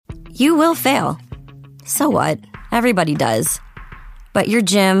You will fail. So what? Everybody does. But your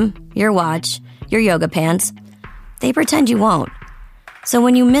gym, your watch, your yoga pants, they pretend you won't. So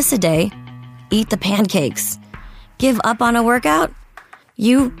when you miss a day, eat the pancakes. Give up on a workout?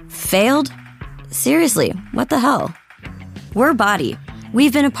 You failed? Seriously, what the hell? We're Body.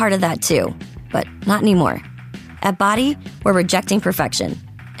 We've been a part of that too, but not anymore. At Body, we're rejecting perfection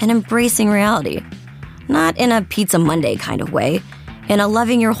and embracing reality. Not in a Pizza Monday kind of way, in a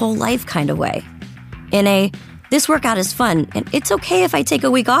loving your whole life kind of way. In a, this workout is fun and it's okay if I take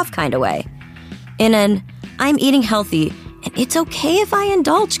a week off kind of way. In an, I'm eating healthy and it's okay if I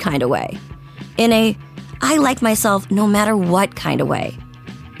indulge kind of way. In a, I like myself no matter what kind of way.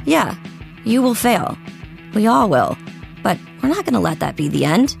 Yeah, you will fail. We all will. But we're not going to let that be the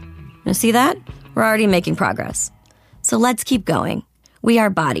end. You see that? We're already making progress. So let's keep going. We are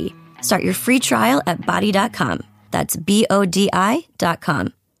Body. Start your free trial at body.com. That's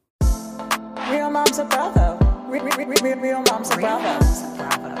BODI.com. Real moms are Bravo. Real moms are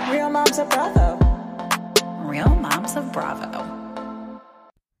Bravo. Real moms are Bravo. Real moms of Bravo.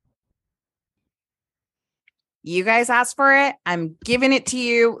 You guys asked for it. I'm giving it to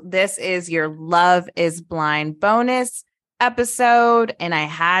you. This is your Love is Blind bonus episode. And I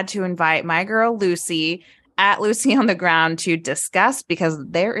had to invite my girl, Lucy, at Lucy on the Ground to discuss because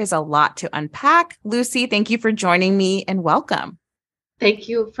there is a lot to unpack. Lucy, thank you for joining me and welcome. Thank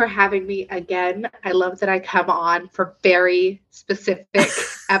you for having me again. I love that I come on for very specific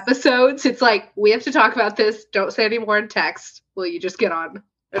episodes. It's like, we have to talk about this. Don't say any more in text. Will you just get on?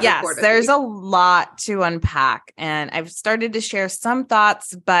 Yes, there's a lot to unpack. And I've started to share some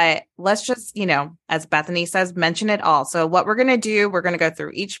thoughts, but let's just, as Bethany says, mention it all. So what we're going to do, we're going to go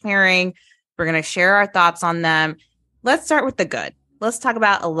through each pairing. We're going to share our thoughts on them. Let's start with the good. Let's talk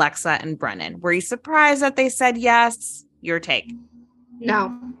about Alexa and Brennan. Were you surprised that they said yes? Your take.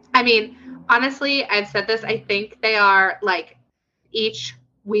 No. I mean, honestly, I've said this. I think they are like each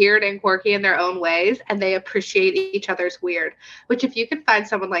weird and quirky in their own ways, and they appreciate each other's weird, which if you can find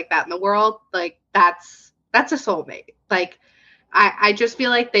someone like that in the world, like that's a soulmate. Like I just feel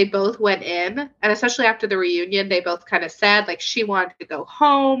like they both went in, and especially after the reunion, they both kind of said like she wanted to go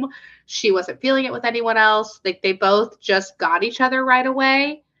home. She wasn't feeling it with anyone else. Like they both just got each other right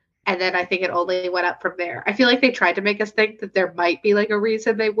away. And then I think it only went up from there. I feel like they tried to make us think that there might be like a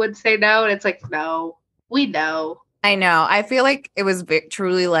reason they would say no. And it's like, no, we know. I know. I feel like it was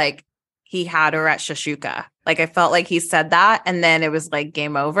truly like he had her at Shashuka. Like I felt like he said that and then it was like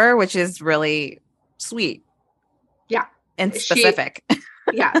game over, which is really sweet. Yeah. And specific.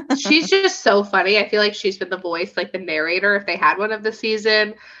 Yeah. She's just so funny. I feel like she's been the voice, like the narrator, if they had one of the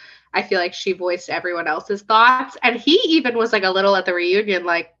season. I feel like she voiced everyone else's thoughts. And he even was like a little at the reunion,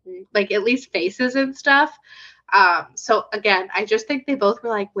 like at least faces and stuff. So again, I just think they both were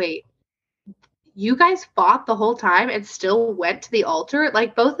like, wait, you guys fought the whole time and still went to the altar?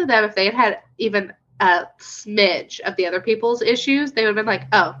 Like both of them, if they had even a smidge of the other people's issues, they would have been like,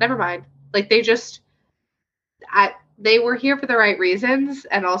 oh, never mind. Like they were here for the right reasons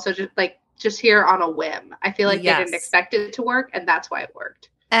and also just here on a whim. I feel like they didn't expect it to work, and that's why it worked.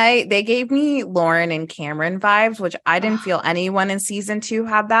 They gave me Lauren and Cameron vibes, which I didn't feel anyone in season 2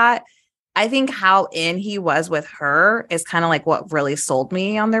 had that. I think how in he was with her is kind of like what really sold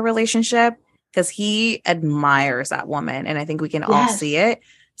me on their relationship, because he admires that woman. And I think we can all see it.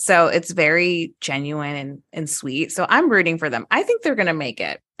 So it's very genuine and sweet. So I'm rooting for them. I think they're going to make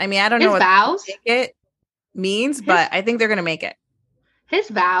it. I mean, I don't know what vows it means, but I think they're going to make it. His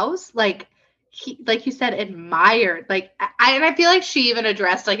vows, he, like you said, admired. I feel like she even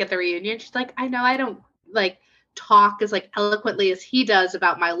addressed at the reunion. She's like, I know I don't talk as eloquently as he does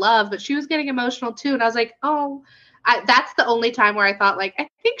about my love, but she was getting emotional too. And I was like, oh, that's the only time where I thought I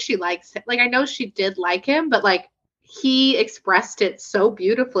think she likes him. I know she did like him, but he expressed it so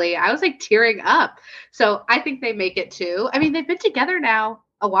beautifully. I was tearing up. So I think they make it too. I mean, they've been together now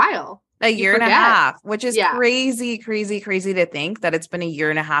a while. A year and a half, which is crazy to think that it's been a year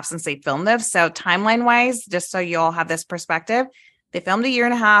and a half since they filmed this. So timeline wise, just so you all have this perspective, they filmed a year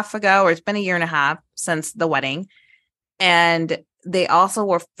and a half ago, or it's been a year and a half since the wedding. And they also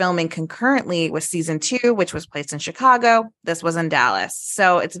were filming concurrently with season 2, which was placed in Chicago. This was in Dallas.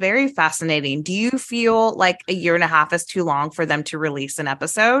 So it's very fascinating. Do you feel like a year and a half is too long for them to release an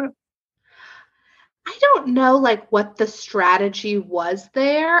episode? I don't know what the strategy was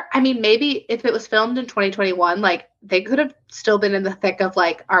there. I mean, maybe if it was filmed in 2021, they could have still been in the thick of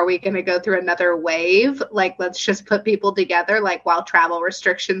are we going to go through another wave? Let's just put people together while travel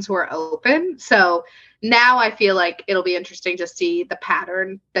restrictions were open. So now I feel like it'll be interesting to see the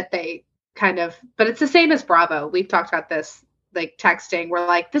pattern that they but it's the same as Bravo. We've talked about this like texting were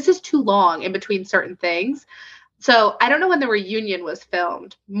like, this is too long in between certain things. So I don't know when the reunion was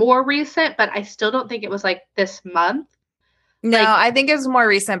filmed. More recent, but I still don't think it was like this month. No, I think it was more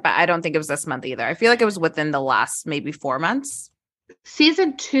recent, but I don't think it was this month either. I feel like it was within the last maybe 4 months.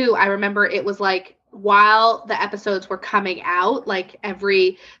 Season 2, I remember it was like while the episodes were coming out, like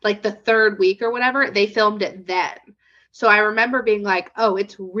every like the third week or whatever, they filmed it then. So I remember being like, oh,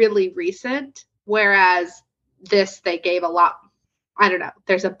 it's really recent. Whereas this, they gave a lot, I don't know,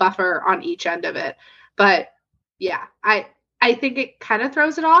 there's a buffer on each end of it. But yeah, I think it kind of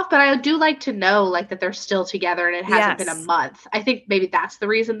throws it off, but I do like to know like that they're still together and it hasn't been a month. I think maybe that's the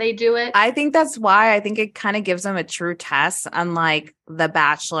reason they do it. I think that's why. I think it kind of gives them a true test, unlike The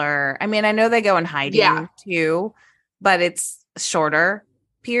Bachelor. I mean, I know they go in hiding too, but it's shorter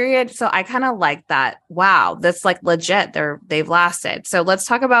period. So I kind of like that. Wow, that's like legit. They've lasted. So let's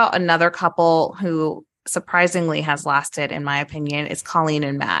talk about another couple who surprisingly has lasted, in my opinion, is Colleen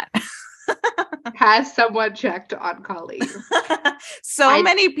and Matt. Has someone checked on Colleen?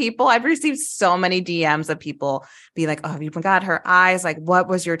 Many people, I've received so many DMs of people be like, oh, you forgot her eyes. Like, what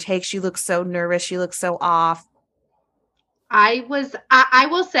was your take? She looks so nervous. She looks so off. I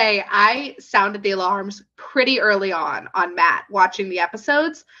will say I sounded the alarms pretty early on Matt watching the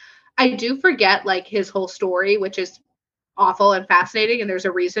episodes. I do forget like his whole story, which is awful and fascinating. And there's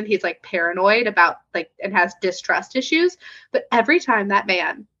a reason he's like paranoid about like, and has distrust issues. But every time that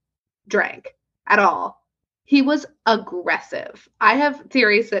man drank at all, he was aggressive. I have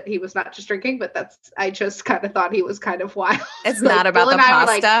theories that he was not just drinking, but I just kind of thought he was kind of wild. It's not about the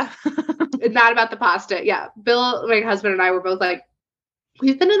pasta. It's not about the pasta. Yeah. Bill, my husband, and I were both like,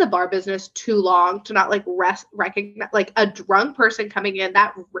 we've been in the bar business too long to not like recognize like a drunk person coming in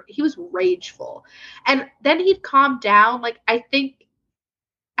that he was rageful. And then he'd calm down. Like, I think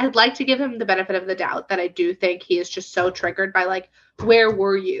I'd like to give him the benefit of the doubt that I do think he is just so triggered by like, where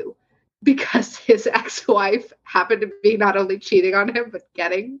were you? Because his ex-wife happened to be not only cheating on him, but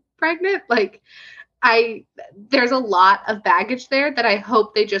getting pregnant. Like, there's a lot of baggage there that I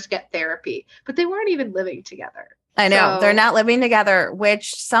hope they just get therapy, but they weren't even living together. I know they're not living together,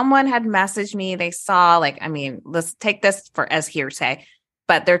 which someone had messaged me. They saw like, I mean, let's take this as hearsay,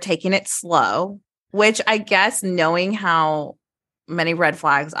 but they're taking it slow, which I guess knowing how many red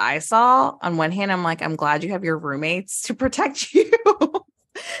flags I saw on one hand, I'm like, I'm glad you have your roommates to protect you.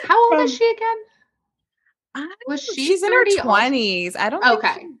 How old is she again? She's in her 20s. I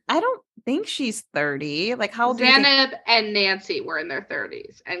don't think she's 30. Like, how old do you think? Zanab and Nancy were in their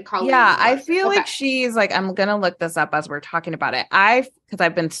 30s, and Colleen. Yeah, I feel like she's like, I'm gonna look this up as we're talking about it. Because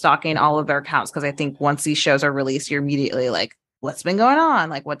I've been stalking all of their accounts because I think once these shows are released, you're immediately like, what's been going on?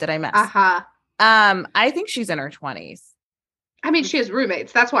 Like, what did I miss? I think she's in her 20s. I mean, she has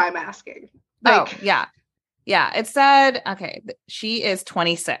roommates. That's why I'm asking. Like, yeah. It said, okay, she is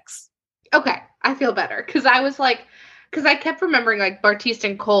 26. Okay, I feel better because I kept remembering like Bartiste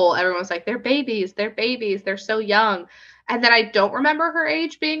and Cole. Everyone's like, they're babies, they're so young, and then I don't remember her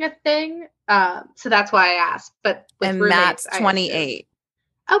age being a thing. So that's why I asked. But and Matt's 28.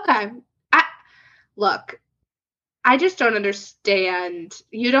 Okay, I just don't understand.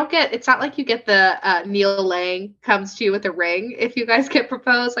 It's not like you get the Neil Lang comes to you with a ring if you guys get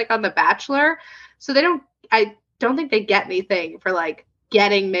proposed like on The Bachelor. So I don't think they get anything for like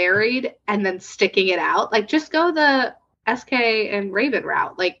getting married and then sticking it out. Like, just go the SK and Raven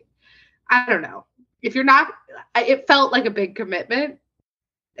route. Like, I don't know. If you're not, it felt like a big commitment,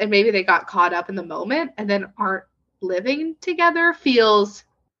 and maybe they got caught up in the moment and then aren't living together. Feels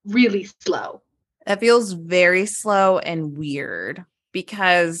really slow. It feels very slow and weird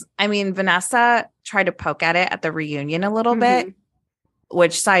because, I mean, Vanessa tried to poke at it at the reunion a little bit,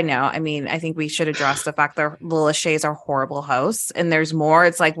 which, side note, I mean, I think we should address the fact that the Lachey's are horrible hosts and there's more.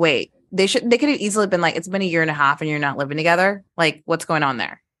 It's like, wait, they could have easily been like, it's been a year and a half and you're not living together. Like, what's going on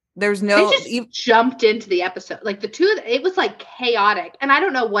there? There's no. They just jumped into the episode. Like, the two, it was like chaotic. And I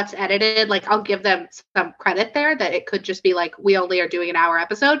don't know what's edited. Like, I'll give them some credit there that it could just be like, we only are doing an hour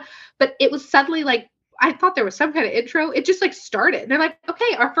episode. But it was suddenly like, I thought there was some kind of intro. It just like started. And they're like,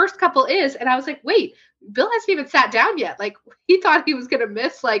 okay, our first couple is. And I was like, wait, Bill hasn't even sat down yet. Like, he thought he was going to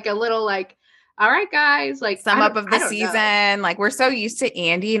miss like a little like, all right, guys, like sum up of the season. Know. Like, we're so used to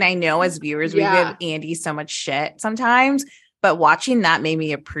Andy. And I know as viewers, we give Andy so much shit sometimes. But watching that made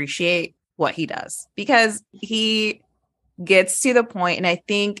me appreciate what he does because he gets to the point, and I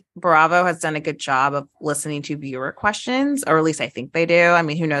think Bravo has done a good job of listening to viewer questions, or at least I think they do. I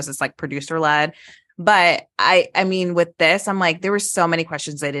mean, who knows? It's like producer led. But I mean, with this, I'm like, there were so many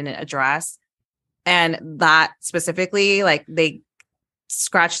questions they didn't address. And that specifically, like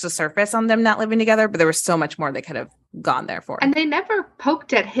scratched the surface on them not living together, but there was so much more they could have gone there for. And they never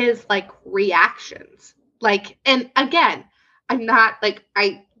poked at his like reactions. Like, and again, I'm not like,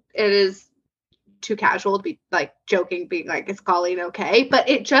 it is too casual to be like joking, being like, is Colleen okay? But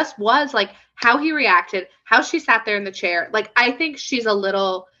it just was like how he reacted, how she sat there in the chair. Like, I think she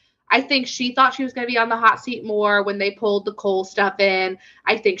thought she was going to be on the hot seat more when they pulled the Cole stuff in.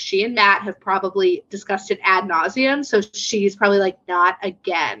 I think she and Matt have probably discussed it ad nauseum. So she's probably like, not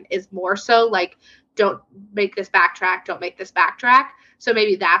again, is more so like, don't make this backtrack. Don't make this backtrack. So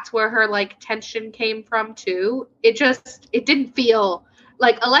maybe that's where her like tension came from too. It didn't feel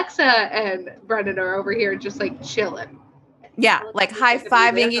like Alexa and Brendan are over here just like chilling. Yeah. Like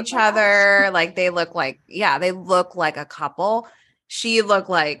high-fiving each other. Like they look like a couple. She looked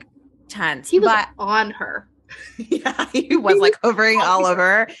like tense. He was on her. Yeah. He was like hovering all over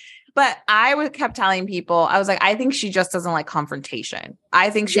her. But I kept telling people, I was like, I think she just doesn't like confrontation. I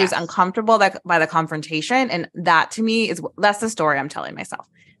think she was uncomfortable by the confrontation. And that to me that's the story I'm telling myself.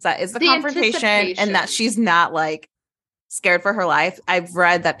 So that is the confrontation, and that she's not like scared for her life. I've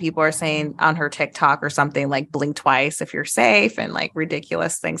read that people are saying on her TikTok or something like blink twice if you're safe, and like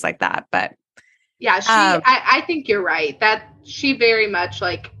ridiculous things like that. But yeah, I think you're right that she very much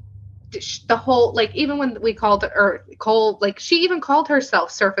like the whole, like, even when we called her Cole, like she even called herself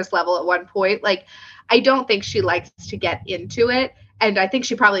surface level at one point. Like, I don't think she likes to get into it. And I think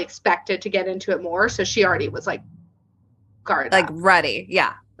she probably expected to get into it more. So she already was like guarded like up. Ready.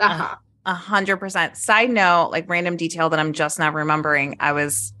 Yeah. Uh-huh. 100%. Side note, like random detail that I'm just now remembering. I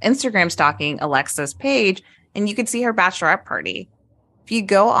was Instagram stalking Alexa's page, and you could see her bachelorette party. If you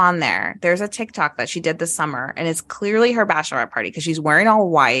go on there, there's a TikTok that she did this summer, and it's clearly her bachelorette party because she's wearing all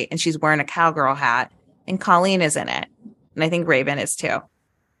white and she's wearing a cowgirl hat, and Colleen is in it. And I think Raven is too.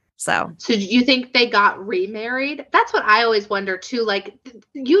 So do you think they got remarried? That's what I always wonder too. Like,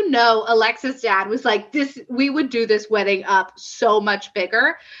 Alexa's dad was like, we would do this wedding up so much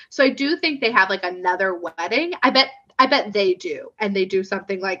bigger. So I do think they have like another wedding. I bet they do. And they do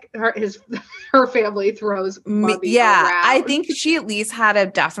something like her family throws money around. I think she at least had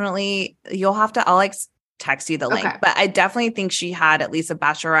I'll like text you the link, but I definitely think she had at least a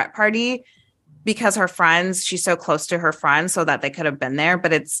bachelorette party because her friends, she's so close to her friends so that they could have been there.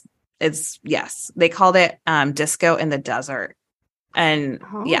 But it's yes, they called it Disco in the Desert. And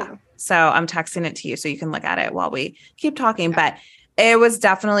yeah, so I'm texting it to you so you can look at it while we keep talking. But it was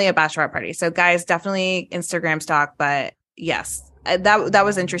definitely a bachelorette party. So guys, definitely Instagram stalk. But yes, that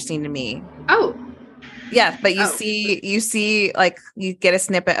was interesting to me. Oh, yeah. But you see, like you get a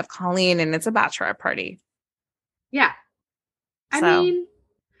snippet of Colleen, and it's a bachelorette party. Yeah. I mean,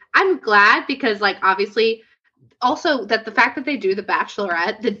 I'm glad because like, obviously also that the fact that they do the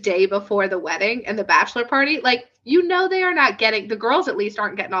bachelorette the day before the wedding and the bachelor party, like, they are not getting, the girls at least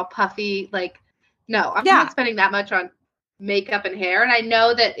aren't getting all puffy. Like, no, I'm not spending that much on makeup and hair. And I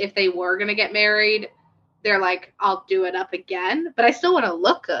know that if they were going to get married, they're like, I'll do it up again, but I still want to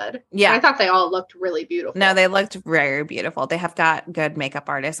look good. Yeah. And I thought they all looked really beautiful. No, they looked very beautiful. They have got good makeup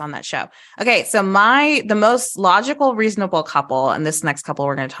artists on that show. Okay. So the most logical, reasonable couple, and this next couple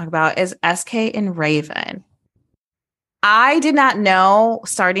we're going to talk about, is SK and Raven. I did not know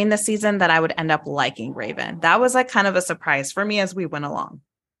starting the season that I would end up liking Raven. That was like kind of a surprise for me as we went along.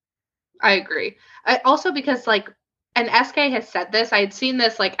 I agree. Also because like, and SK has said this, I had seen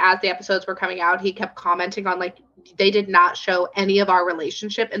this like as the episodes were coming out, he kept commenting on like, they did not show any of our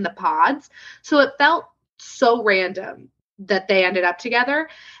relationship in the pods. So it felt so random that they ended up together.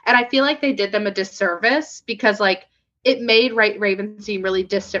 And I feel like they did them a disservice because like it made Raven seem really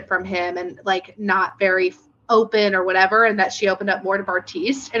distant from him and like not very open or whatever. And that she opened up more to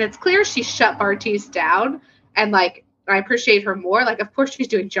Bartise. And it's clear she shut Bartise down. And like, I appreciate her more. Like, of course she's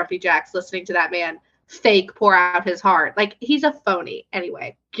doing jumpy jacks listening to that man fake pour out his heart. Like, he's a phony.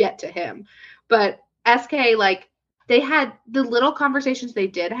 Anyway, get to him. But SK, like, they had the little conversations they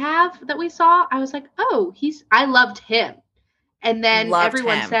did have that we saw. I was like, oh, I loved him. And then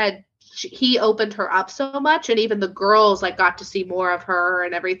everyone said he opened her up so much. And even the girls like got to see more of her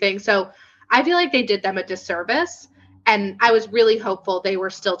and everything. So I feel like they did them a disservice. And I was really hopeful they were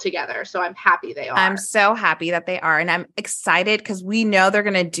still together. So I'm happy they are. I'm so happy that they are. And I'm excited because we know they're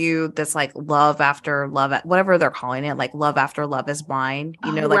going to do this like love after love, whatever they're calling it, like Love After Love Is Blind,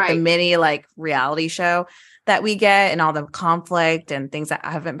 like the mini like reality show that we get and all the conflict and things that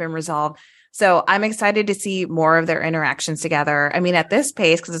haven't been resolved. So I'm excited to see more of their interactions together. I mean, at this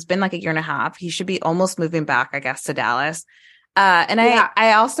pace, because it's been like a year and a half, he should be almost moving back, I guess, to Dallas.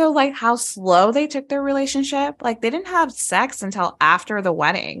 I also like how slow they took their relationship. Like they didn't have sex until after the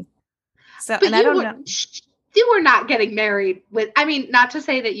wedding. So, and I don't know. you were not getting married with, I mean, not to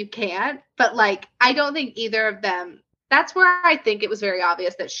say that you can't, but like, I don't think either of them, that's where I think it was very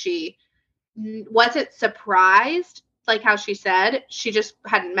obvious that she wasn't surprised, like how she said, she just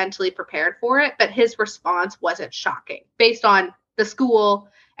hadn't mentally prepared for it. But his response wasn't shocking based on the school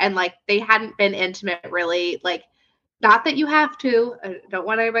and like they hadn't been intimate really. Like, not that you have to. I don't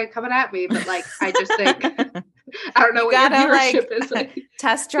want anybody coming at me, but like I just think I don't know what your viewership is. Like,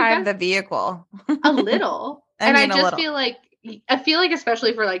 test drive the vehicle a little, I just feel like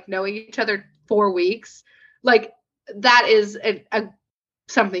especially for like knowing each other 4 weeks, like that is a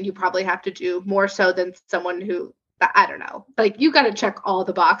something you probably have to do more so than someone who, I don't know, like you got to check all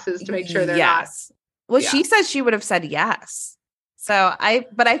the boxes to make sure they're not. Well, she says she would have said yes. So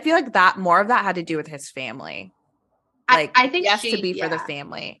but I feel like that more of that had to do with his family. Like I think yes to be for the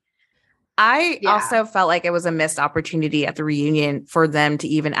family. I also felt like it was a missed opportunity at the reunion for them to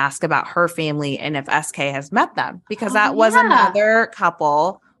even ask about her family and if SK has met them, because that was another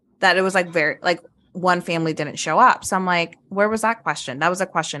couple that it was like very like one family didn't show up. So I'm like, where was that question? That was a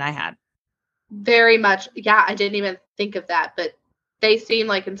question I had. Very much. Yeah, I didn't even think of that, but they seem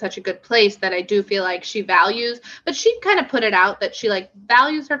like in such a good place that I do feel like she values, but she kind of put it out that she like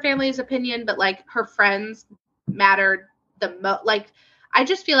values her family's opinion, but like her friends mattered the most. Like, I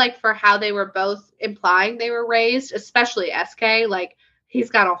just feel like for how they were both implying they were raised, especially SK, like he's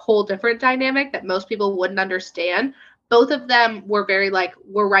got a whole different dynamic that most people wouldn't understand. Both of them were very like,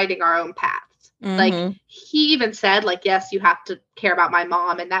 we're writing our own paths. Mm-hmm. Like he even said like, yes, you have to care about my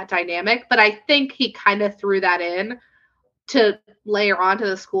mom and that dynamic. But I think he kind of threw that in to layer onto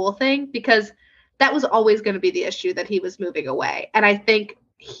the school thing because that was always going to be the issue, that he was moving away. And I think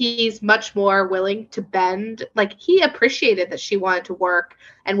he's much more willing to bend. Like he appreciated that she wanted to work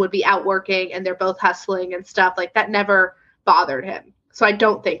and would be out working and they're both hustling and stuff. Like that never bothered him. So I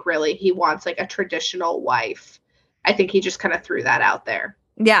don't think really he wants like a traditional wife. I think he just kind of threw that out there.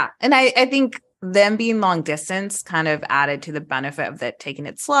 Yeah. And I think them being long distance kind of added to the benefit of that, taking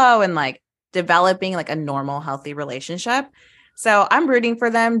it slow and like developing like a normal, healthy relationship. So I'm rooting for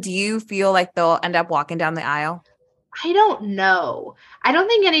them. Do you feel like they'll end up walking down the aisle? I don't know. I don't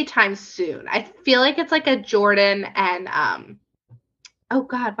think anytime soon. I feel like it's like a Jordan and oh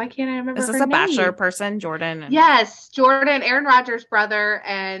God, why can't I remember? Is this a Bachelor person, Jordan? Yes, Jordan, Aaron Rodgers' brother,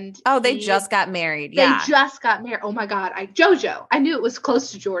 and they just got married. They just got married. Oh my God, JoJo. I knew it was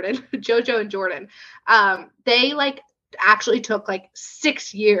close to Jordan. JoJo and Jordan. They like actually took like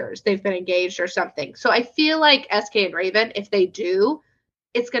 6 years. They've been engaged or something. So I feel like SK and Raven, if they do,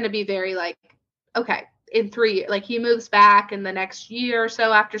 it's going to be very like, okay, in 3 years, like he moves back in the next year or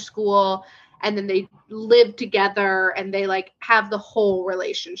so after school. And then they live together and they like have the whole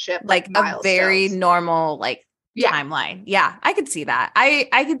relationship. Like a very normal like timeline. Yeah, I could see that.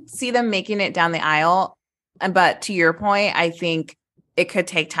 I could see them making it down the aisle. But to your point, I think it could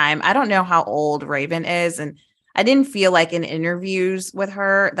take time. I don't know how old Raven is. And I didn't feel like in interviews with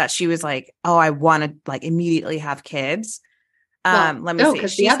her that she was like, oh, I want to like immediately have kids. Let me see.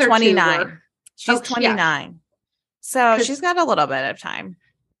 She's 29. She's 29. Yeah. So she's got a little bit of time.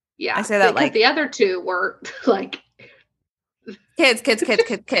 Yeah. I say that like the other two were like kids.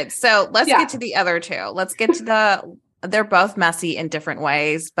 So let's get to the other two. Let's get to they're both messy in different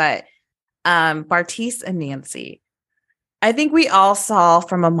ways, but Bartise and Nancy. I think we all saw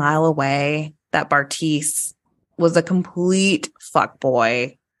from a mile away that Bartise was a complete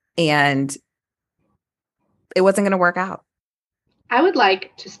fuckboy and it wasn't going to work out. I would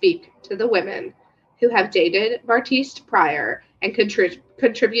like to speak to the women who have dated Bartise prior and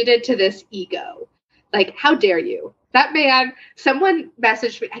contributed to this ego. Like, how dare you? That man, someone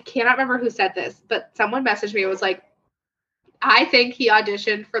messaged me. I cannot remember who said this, but someone messaged me and was like, I think he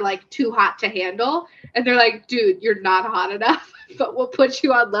auditioned for like Too Hot to Handle. And they're like, dude, you're not hot enough, but we'll put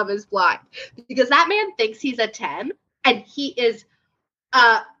you on Love is Blind. Because that man thinks he's a 10 and he is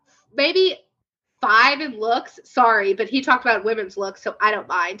maybe 5 in looks. Sorry, but he talked about women's looks, so I don't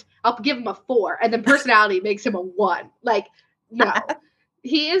mind. I'll give him a 4. And then personality makes him a 1. Like, no,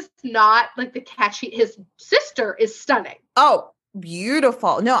 he is not like the catchy. His sister is stunning. Oh,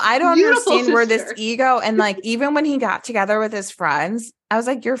 beautiful. No, I don't understand where this ego and like, even when he got together with his friends, I was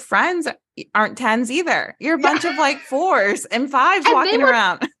like, your friends aren't 10s either. You're a bunch of like 4s and 5s walking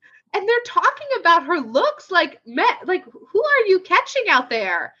around. And they're talking about her looks like, like, who are you catching out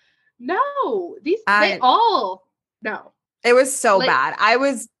there? No, no. It was so bad. I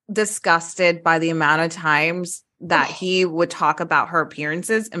was disgusted by the amount of times that he would talk about her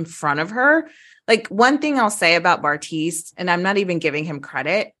appearances in front of her. Like, one thing I'll say about Bartise, and I'm not even giving him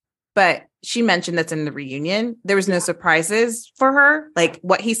credit, but she mentioned that's in the reunion. There was no surprises for her. Like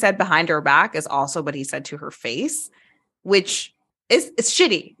what he said behind her back is also what he said to her face, which is it's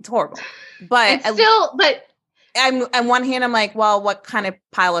shitty. It's horrible. But I'm on one hand, I'm like, well, what kind of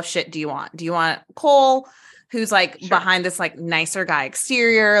pile of shit do you want? Do you want Cole, who's like behind this like nicer guy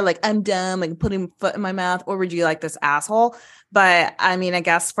exterior, like I'm dumb, like putting foot in my mouth, or would you like this asshole? But I mean, I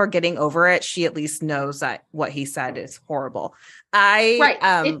guess for getting over it, she at least knows that what he said is horrible.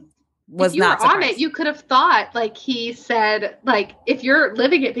 If you were on it, you could have thought, like he said, like if you're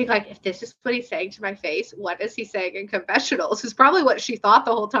living it, being like, if this is what he's saying to my face, what is he saying in confessionals? Is probably what she thought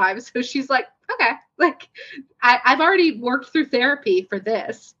the whole time. So she's like, okay, like I've already worked through therapy for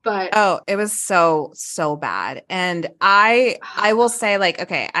this, but it was so bad. And I will say, like,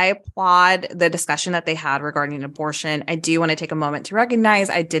 okay, I applaud the discussion that they had regarding abortion. I do want to take a moment to recognize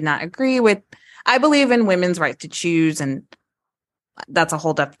I did not agree with. I believe in women's right to choose, and that's a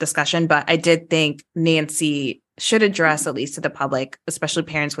whole discussion, but I did think Nancy should address, at least to the public, especially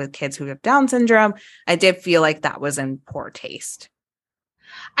parents with kids who have Down syndrome. I did feel like that was in poor taste.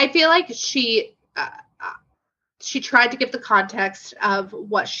 I feel like she tried to give the context of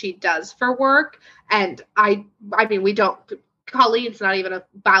what she does for work. And I mean, Colleen's not even a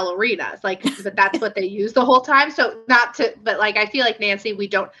ballerina. It's like, but that's what they use the whole time. So but like, I feel like Nancy, we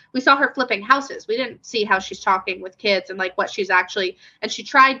saw her flipping houses. We didn't see how she's talking with kids and like what she's actually, and she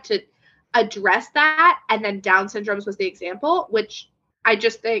tried to address that. And then Down syndrome was the example, which I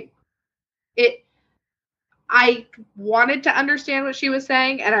just think I wanted to understand what she was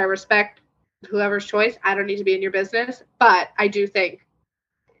saying, and I respect whoever's choice. I don't need to be in your business, but I do think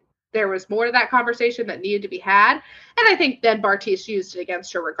there was more to that conversation that needed to be had. And I think then Bartise used it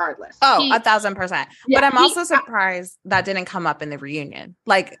against her regardless. 1,000%. Yeah, but I'm also surprised that didn't come up in the reunion.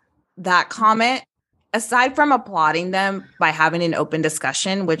 Like that comment, aside from applauding them by having an open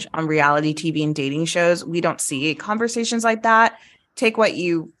discussion, which on reality TV and dating shows, we don't see conversations like that. Take what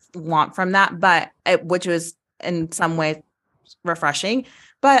you want from that, which was in some way refreshing.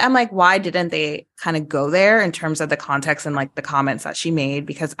 But I'm like, why didn't they kind of go there in terms of the context and like the comments that she made?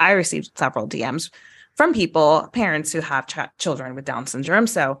 Because I received several DMs from parents who have children with Down syndrome.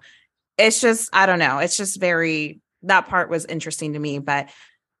 So it's just, I don't know. It's just that part was interesting to me. But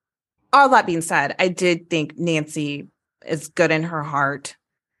all that being said, I did think Nancy is good in her heart.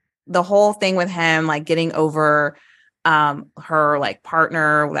 The whole thing with him, like getting over her like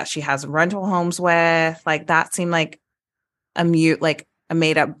partner that she has rental homes with, like that seemed like a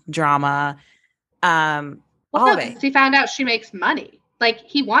made up drama. He found out she makes money. Like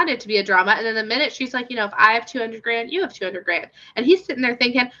he wanted to be a drama. And then the minute she's like, if I have 200 grand, you have 200 grand. And he's sitting there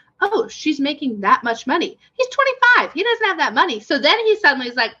thinking, oh, she's making that much money. He's 25. He doesn't have that money. So then he suddenly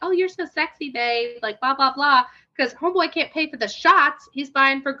is like, oh, you're so sexy, babe. Like blah, blah, blah. Because homeboy can't pay for the shots he's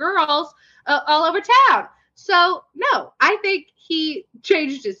buying for girls all over town. So no, I think he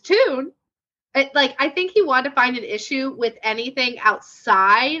changed his tune. I think he wanted to find an issue with anything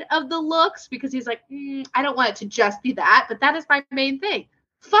outside of the looks because he's like, I don't want it to just be that, but that is my main thing.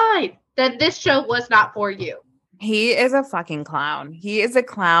 Fine. Then this show was not for you. He is a fucking clown. He is a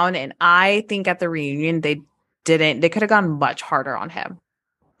clown. And I think at the reunion, they could have gone much harder on him.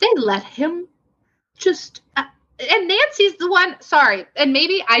 They let him just, and Nancy's the one, sorry. And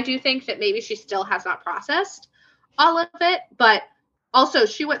maybe I do think that maybe she still has not processed all of it, but also,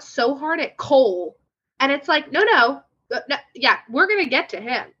 she went so hard at Cole, and it's like, no, yeah, we're going to get to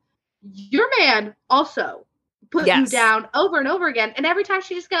him. Your man also put you down over and over again, and every time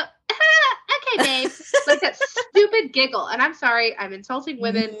she just go, okay, babe, like that stupid giggle. And I'm sorry, I'm insulting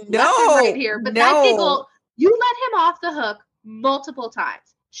women left and right here, but that giggle, you let him off the hook multiple times.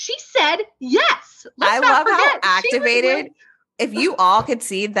 She said yes. I love how activated. If you all could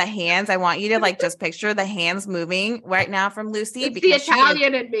see the hands, I want you to like just picture the hands moving right now from Lucy. It's because the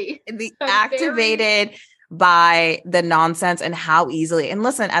Italian in me. Activated by the nonsense and how easily. And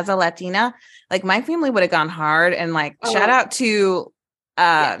listen, as a Latina, like my family would have gone hard. And like shout out to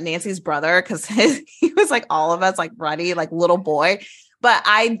Nancy's brother because he was like all of us like ruddy, like little boy. But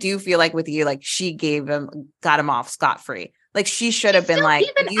I do feel like with you, like she got him off scot-free. Like she should have been like,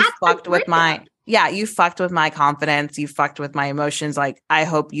 you fucked with my confidence. You fucked with my emotions. Like, I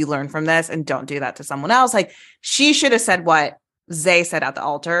hope you learn from this and don't do that to someone else. Like she should have said what Zay said at the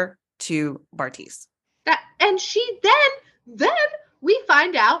altar to Bartise. And she then we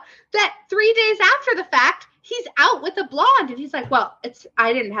find out that 3 days after the fact, he's out with a blonde. And he's like, well,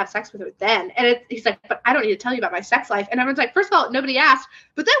 I didn't have sex with her then. And he's like, but I don't need to tell you about my sex life. And everyone's like, first of all, nobody asked.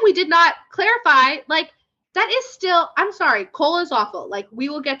 But then we did not clarify, like, that is still, I'm sorry, Cole is awful. Like, we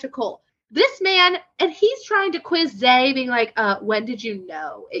will get to Cole. This man, and he's trying to quiz Zay, being like, when did you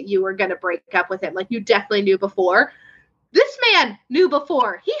know you were going to break up with him? Like, you definitely knew before. This man knew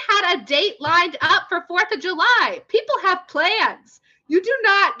before. He had a date lined up for 4th of July. People have plans. You do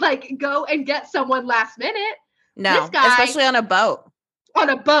not, like, go and get someone last minute. No, especially on a boat. On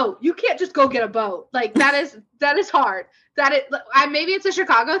a boat. You can't just go get a boat. Like, that is hard. Maybe it's a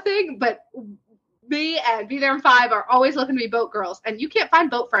Chicago thing, but me and Be There in 5 are always looking to be boat girls, and you can't find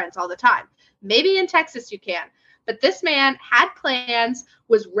boat friends all the time. Maybe in Texas you can. But this man had plans,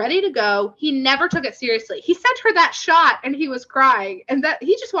 was ready to go. He never took it seriously. He sent her that shot and he was crying, and that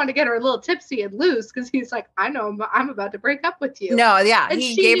he just wanted to get her a little tipsy and loose because he's like, I know I'm about to break up with you. No, yeah. And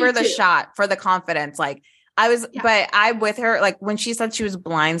he gave her the shot for the confidence. Like, but I with her, like when she said she was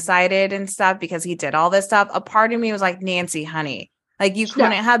blindsided and stuff because he did all this stuff, a part of me was like, Nancy, honey, like you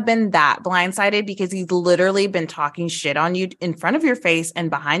couldn't have been that blindsided because he's literally been talking shit on you in front of your face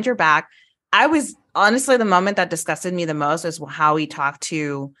and behind your back. I was honestly, the moment that disgusted me the most is how he talked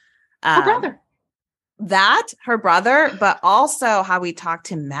to her brother. Her brother, but also how he talked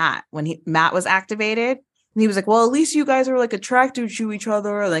to Matt when Matt was activated. And he was like, well, at least you guys are like attracted to each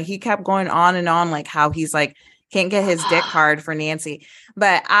other. Like he kept going on and on, like how he's like, can't get his dick hard for Nancy.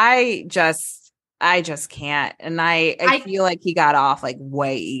 But I just can't. And I feel like he got off like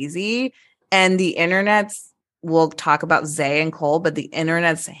way easy. And the internet's, we'll talk about Zay and Cole, but the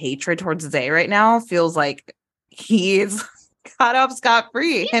internet's hatred towards Zay right now feels like he's got off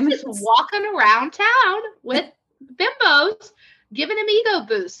scot-free. He's just walking around town with bimbos, giving him ego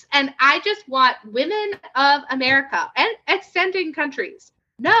boosts. And I just want women of America and extending countries.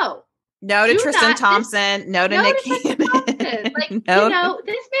 No to Tristan Thompson. No to Nick Cannon. Like, this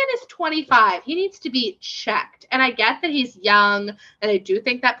man is 25. He needs to be checked. And I get that he's young, and I do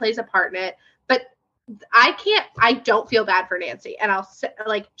think that plays a part in it. But I don't feel bad for Nancy. And I'll say,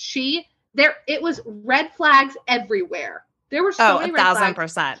 like, it was red flags everywhere. There were so many red flags.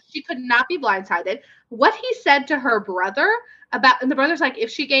 1,000%. She could not be blindsided. What he said to her brother and the brother's like, if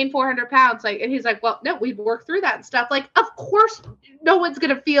she gained 400 pounds, like, and he's like, well, no, we've worked through that and stuff. Like, of course, no one's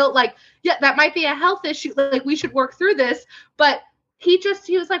going to feel like, yeah, that might be a health issue. Like, we should work through this. But he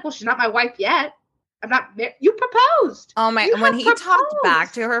was like, well, she's not my wife yet. I'm not, you proposed. Oh my, when he talked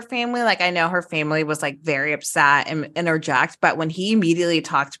back to her family, like, I know her family was like very upset and interject, but when he immediately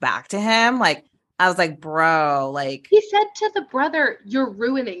talked back to him, like, I was like, bro, like. He said to the brother, you're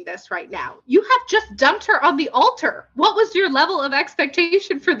ruining this right now. You have just dumped her on the altar. What was your level of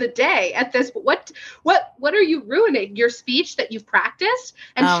expectation for the day at this? What are you ruining? Your speech that you've practiced?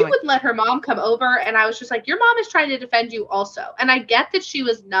 And she wouldn't let her mom come over. And I was just like, your mom is trying to defend you also. And I get that she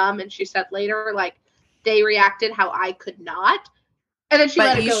was numb. And she said later, like, they reacted how I could not. And then she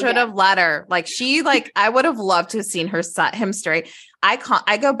let it go. But you should have let her. Like, she, like, I would have loved to have seen her set him straight.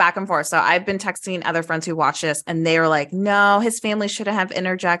 I go back and forth. So I've been texting other friends who watch this, and they were like, no, his family shouldn't have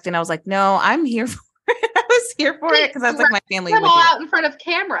interjected. And I was like, no, I'm here for it. I was here for it because that's like my family. Them all out in front of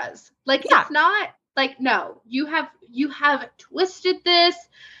cameras. Like, it's not like, no, you have twisted this.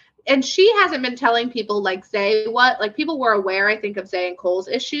 And she hasn't been telling people like Zay what, like people were aware, I think, of Zay and Cole's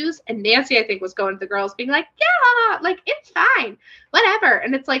issues. And Nancy, I think, was going to the girls being like, yeah, like, it's fine, whatever.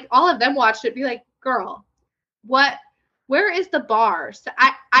 And it's like, all of them watched it be like, girl, where is the bar? So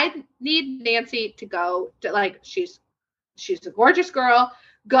I need Nancy to go to, like, she's a gorgeous girl.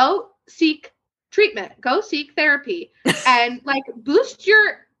 Go seek treatment, go seek therapy, and like boost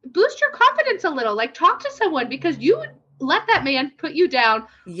your confidence a little, like talk to someone, because you let that man put you down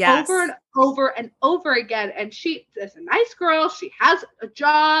over and over and over again. And she is a nice girl. She has a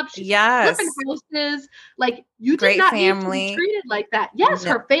job. She's flipping houses. Like, you did not need to be treated like that. Yes,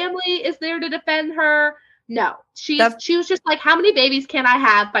 her family is there to defend her. No, she was just like, how many babies can I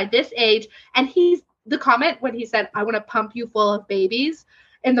have by this age? And the comment when he said, I want to pump you full of babies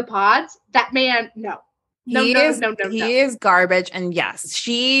in the pods, that man, no. He is garbage. And yes,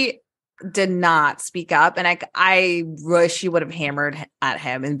 she did not speak up, and I wish she would have hammered at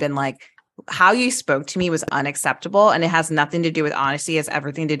him and been like, how you spoke to me was unacceptable, and it has nothing to do with honesty. It has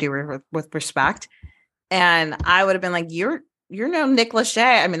everything to do with respect. And I would have been like, you're no Nick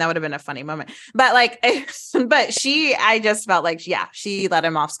Lachey. I mean, that would have been a funny moment, but like, I just felt like, she let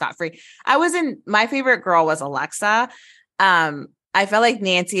him off scot-free. My favorite girl was Alexa. I felt like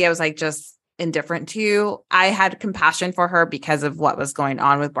Nancy, I was like, just indifferent to. I had compassion for her because of what was going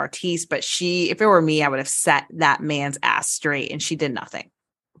on with Bartise, but if it were me, I would have set that man's ass straight, and she did nothing.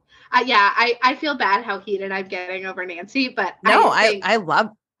 I feel bad how heated I'm getting over Nancy, but no, I love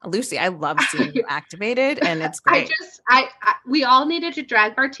Lucy. I love seeing you activated, and it's great. We all needed to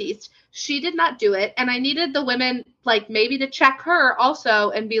drag Bartise. She did not do it, and I needed the women, like, maybe to check her also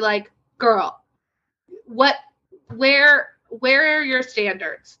and be like, girl, where are your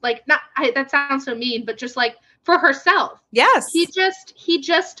standards? Like, that sounds so mean, but just like for herself. Yes. He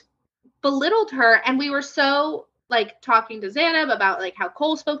just belittled her. And we were so like talking to Zanab about like how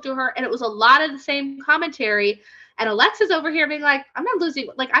Cole spoke to her. And it was a lot of the same commentary. And Alexa's over here being like, I'm not losing.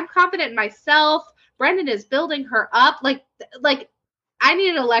 Like, I'm confident in myself. Brendan is building her up. Like I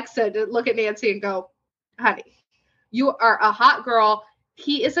needed Alexa to look at Nancy and go, honey, you are a hot girl.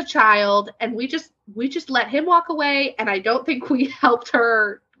 He is a child. And we just let him walk away. And I don't think we helped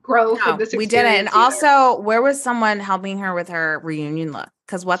her grow from this experience. We didn't. And also, where was someone helping her with her reunion look?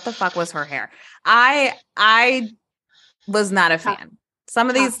 Because what the fuck was her hair? I was not a fan. Some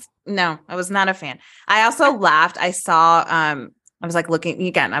of these, no, I was not a fan. I also laughed. I saw, I was like looking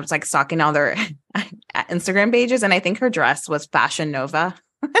again, I was like stalking all their Instagram pages, and I think her dress was Fashion Nova.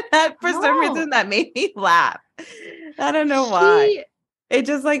 For some reason, that made me laugh. I don't know why. It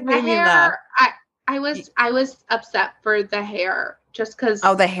just like made me laugh. I was upset for the hair just because.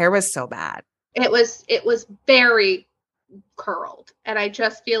 Oh, the hair was so bad. It was very curled, and I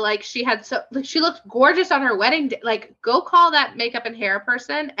just feel like she looked gorgeous on her wedding day. Like, go call that makeup and hair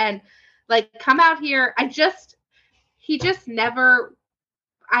person and like come out here. He just never,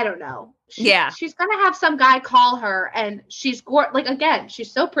 I don't know. She's gonna have some guy call her, and she's like, again,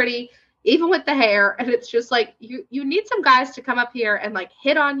 she's so pretty even with the hair, and it's just like you need some guys to come up here and like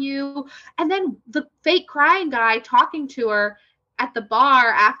hit on you. And then the fake crying guy talking to her at the bar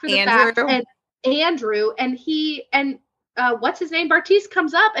after the fact, and Andrew, and what's his name? Bartise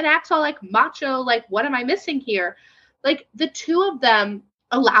comes up and acts all like macho, like, what am I missing here? Like, the two of them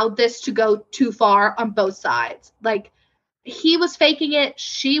allowed this to go too far on both sides. Like, he was faking it.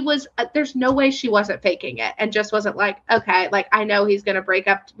 She was, there's no way she wasn't faking it and just wasn't like, okay, like, I know he's going to break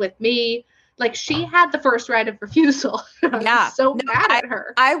up with me. Like, she had the first right of refusal. Yeah. So mad at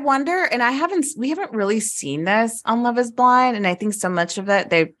her. I wonder, and we haven't really seen this on Love is Blind. And I think so much of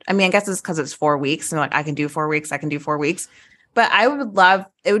it, I guess it's because it's 4 weeks. And like, I can do 4 weeks. But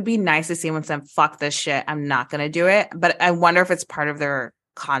it would be nice to see one say, fuck this shit, I'm not going to do it. But I wonder if it's part of their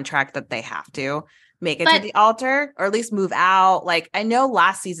contract that they have to make it to the altar, or at least move out. Like, I know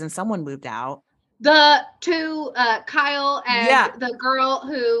last season someone moved out. The two, Kyle and the girl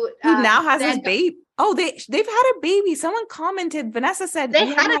who now has his baby. Oh, they've had a baby. Someone commented. Vanessa said they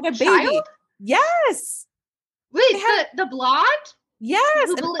had a baby. Child? Yes. Wait, the blonde? Yes.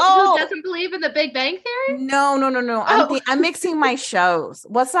 Who doesn't believe in the Big Bang Theory? No. Oh. I'm mixing my shows.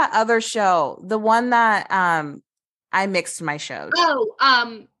 What's that other show? The one that I mixed my shows.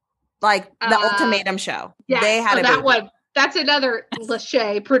 Oh, like the Ultimatum show. Yeah, they had a that baby. One. That's another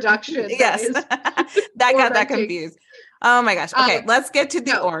Lachey production. Yes. That got that confused. Oh my gosh. Okay, let's get to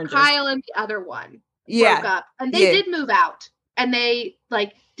the oranges. Kyle and the other one broke up. And they did move out. And they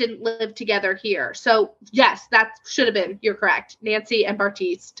like didn't live together here. So yes, that should have been, you're correct. Nancy and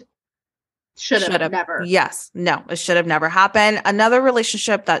Bartise should have never. Yes. No, it should have never happened. Another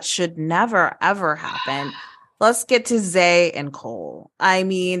relationship that should never, ever happen. Let's get to Zay and Cole. I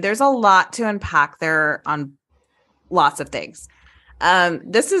mean, there's a lot to unpack there on lots of things.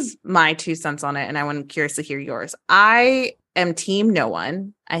 This is my 2 cents on it, and I'm curious to hear yours. I am team no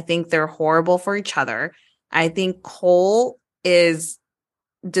one. I think they're horrible for each other. I think Cole does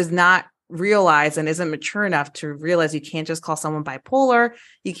not realize and isn't mature enough to realize you can't just call someone bipolar.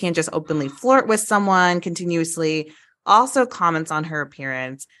 You can't just openly flirt with someone continuously. Also comments on her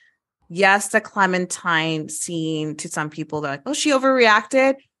appearance. Yes, the Clementine scene, to some people, they're like, oh, she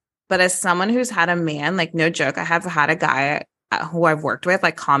overreacted. But as someone who's had a man, like, no joke, I have had a guy who I've worked with,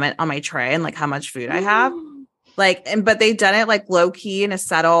 like, comment on my tray and like how much food I have. Like, but they done it like low key in a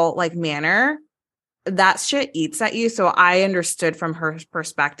subtle like manner. That shit eats at you. So I understood from her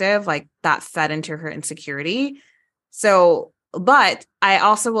perspective, like, that fed into her insecurity. So, but I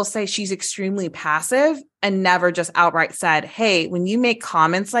also will say she's extremely passive and never just outright said, hey, when you make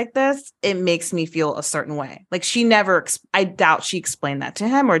comments like this, it makes me feel a certain way. Like, she never, I doubt she explained that to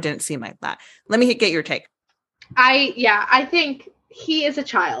him, or it didn't seem like that. Let me get your take. I think he is a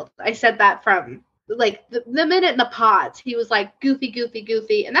child. I said that from like the minute in the pods, he was like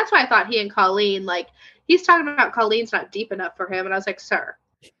goofy. And that's why I thought he and Colleen, like, he's talking about Colleen's not deep enough for him. And I was like, sir,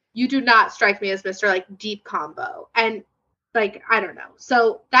 you do not strike me as Mr. like deep combo. And like, I don't know.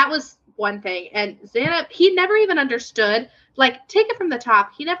 So that was one thing. And Zanab, he never even understood, like, take it from the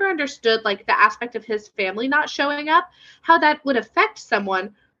top. He never understood like the aspect of his family not showing up, how that would affect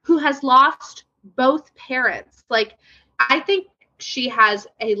someone who has lost both parents. Like, I think she has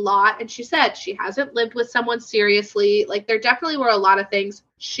a lot, and she said she hasn't lived with someone seriously. Like, there definitely were a lot of things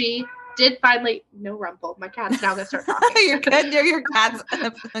she did finally no Rumple. My cat's now gonna start talking. your cat's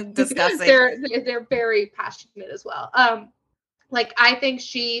disgusting. They're very passionate as well. Like I think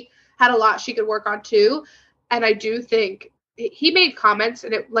she had a lot she could work on too, and I do think he made comments,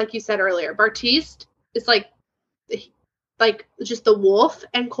 and it, like you said earlier, Bartiste is like just the wolf,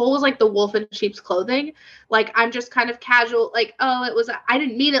 and Cole was like the wolf in sheep's clothing. Like, I'm just kind of casual, like, oh, I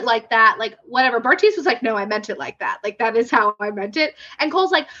didn't mean it like that, like, whatever. Bartiste was like, no, I meant it like that. Like, that is how I meant it. And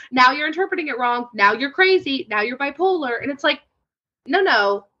Cole's like, now you're interpreting it wrong. Now you're crazy. Now you're bipolar. And it's like,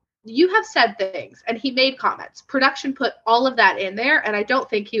 no, you have said things. And he made comments. Production put all of that in there. And I don't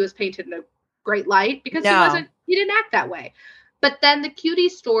think he was painted in a great light because he didn't act that way. But then the cutie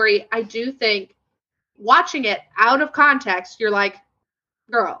story, I do think, watching it out of context, you're like,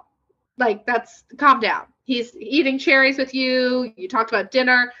 girl, like, that's, calm down. He's eating cherries with you. You talked about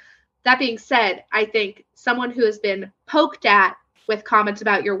dinner. That being said, I think someone who has been poked at with comments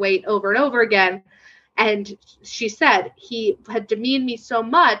about your weight over and over again, and she said he had demeaned me so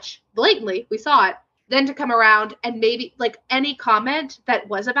much, blatantly, we saw it, then to come around and maybe, like, any comment that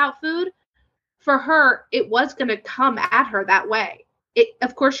was about food, for her, it was going to come at her that way.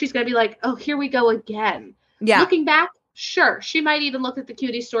 Of course, she's going to be like, oh, here we go again. Yeah. Looking back, sure. She might even look at the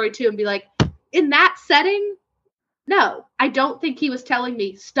cutie story too and be like, in that setting, no, I don't think he was telling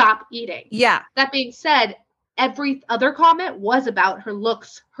me stop eating. Yeah. That being said, every other comment was about her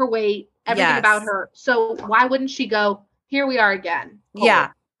looks, her weight, everything about her. So why wouldn't she go, here we are again? Cole.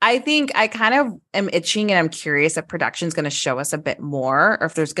 Yeah. I think I kind of am itching and I'm curious if production's going to show us a bit more, or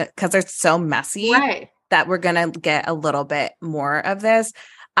if because they're so messy. Right. That we're going to get a little bit more of this.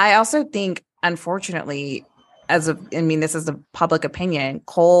 I also think, unfortunately, this is the public opinion,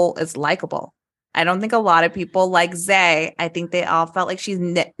 Cole is likable. I don't think a lot of people like Zay. I think they all felt like she's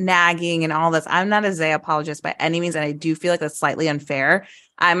nagging and all this. I'm not a Zay apologist by any means, and I do feel like that's slightly unfair.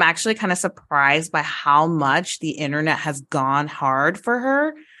 I'm actually kind of surprised by how much the internet has gone hard for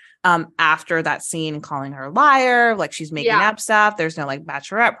her after that scene calling her a liar, like she's making up stuff. There's no like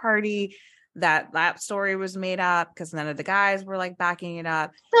bachelorette party. That story was made up because none of the guys were like backing it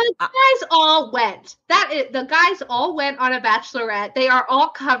up. The guys all went. The guys all went on a bachelorette. They are all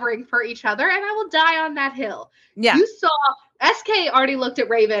covering for each other, and I will die on that hill. Yeah. You saw SK already looked at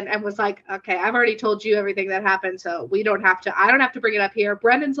Raven and was like, okay, I've already told you everything that happened, so I don't have to bring it up here.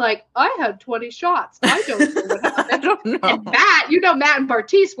 Brendan's like, I had 20 shots. I don't know what happened. I don't know. And Matt and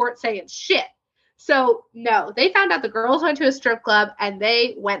Bartiste weren't saying shit. So, no, they found out the girls went to a strip club and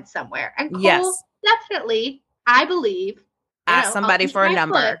they went somewhere. And Cole definitely, I believe, asked somebody for a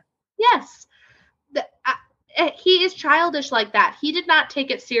number. Yes. He is childish like that. He did not take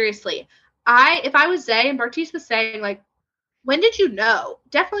it seriously. If I was Zay and Bartiste was saying, like, when did you know?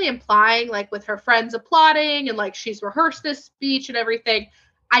 Definitely implying, like, with her friends applauding and, like, she's rehearsed this speech and everything.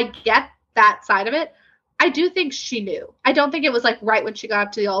 I get that side of it. I do think she knew. I don't think it was like right when she got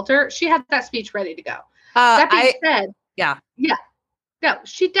up to the altar. She had that speech ready to go. That being said, no,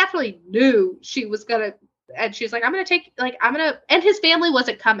 she definitely knew she was gonna, and she's like, and his family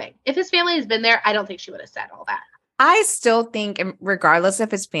wasn't coming. If his family has been there, I don't think she would have said all that. I still think, regardless if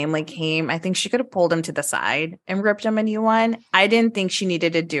his family came, I think she could have pulled him to the side and ripped him a new one. I didn't think she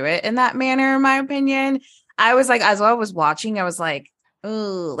needed to do it in that manner, in my opinion. I was like, as I was watching, I was like,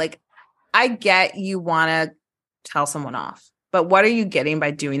 oh, like, I get you want to tell someone off, but what are you getting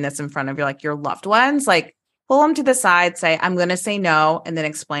by doing this in front of your loved ones? Like, pull them to the side, say, I'm going to say no, and then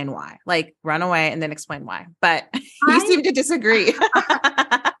explain why. Like, run away and then explain why. But you seem to disagree.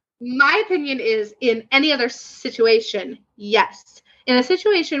 My opinion is, in any other situation, yes. In a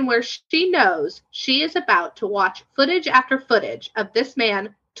situation where she knows she is about to watch footage after footage of this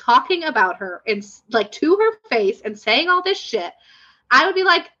man talking about her and, like, to her face and saying all this shit, I would be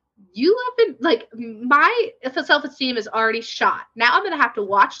like, you have been, like, my self-esteem is already shot. Now I'm going to have to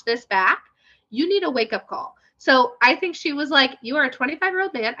watch this back. You need a wake-up call. So I think she was like, you are a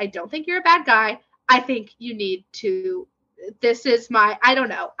 25-year-old man. I don't think you're a bad guy. I think you need to, this is I don't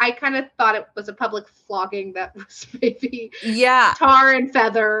know. I kind of thought it was a public flogging that was maybe tar and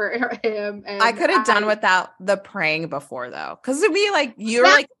feather him. And I could have done without the praying before, though. Because it'd be like, you're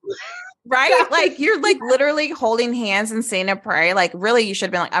like... Right? Like, you're like literally holding hands and saying a prayer. Like, really, you should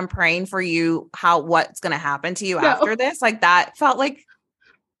have been like, I'm praying for you, what's going to happen to you after this. Like, that felt like.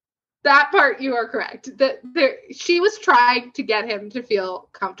 That part, you are correct. She was trying to get him to feel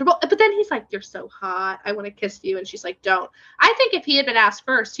comfortable. But then he's like, you're so hot. I want to kiss you. And she's like, don't. I think if he had been asked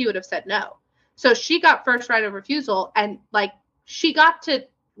first, he would have said no. So she got first right of refusal. And, like, she got to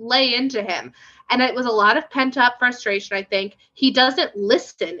lay into him. And it was a lot of pent up frustration. I think he doesn't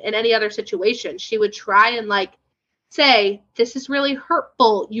listen in any other situation. She would try and, like, say, this is really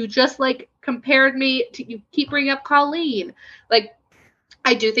hurtful. You just like compared me to, you keep bringing up Colleen. Like,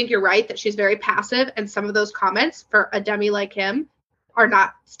 I do think you're right that she's very passive, and some of those comments for a dummy like him are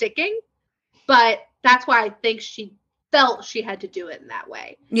not sticking. But that's why I think she felt she had to do it in that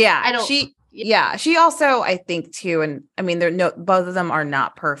way. Yeah. She also, I think too, and I mean, both of them are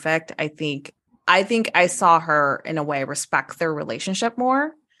not perfect. I think I saw her in a way respect their relationship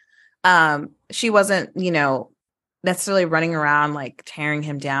more. She wasn't, necessarily running around like tearing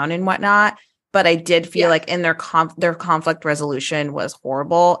him down and whatnot. But I did feel like in their conflict resolution was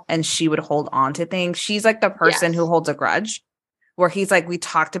horrible, and she would hold on to things. She's like the person who holds a grudge, where he's like, we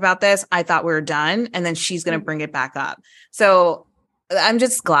talked about this, I thought we were done, and then she's going to bring it back up. So I'm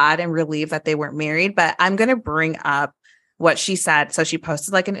just glad and relieved that they weren't married, but I'm going to bring up what she said. So she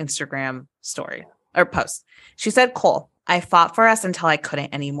posted like an Instagram story or post. She said, Cole, I fought for us until I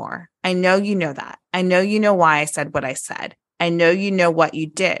couldn't anymore. I know you know that. I know you know why I said what I said. I know you know what you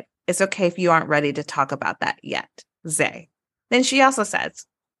did. It's okay if you aren't ready to talk about that yet, Zay. Then she also says,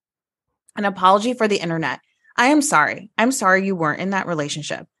 an apology for the internet. I am sorry. I'm sorry you weren't in that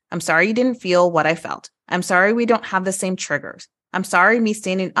relationship. I'm sorry you didn't feel what I felt. I'm sorry we don't have the same triggers. I'm sorry me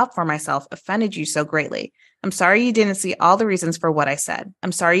standing up for myself offended you so greatly. I'm sorry you didn't see all the reasons for what I said.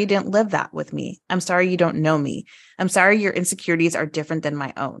 I'm sorry you didn't live that with me. I'm sorry you don't know me. I'm sorry your insecurities are different than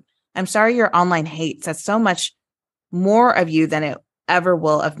my own. I'm sorry your online hate says so much more of you than it ever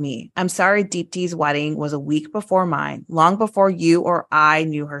will of me. I'm sorry Deepti's wedding was a week before mine, long before you or I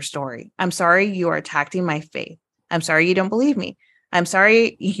knew her story. I'm sorry you are attacking my faith. I'm sorry you don't believe me. I'm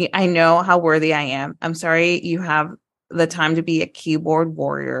sorry I know how worthy I am. I'm sorry you have the time to be a keyboard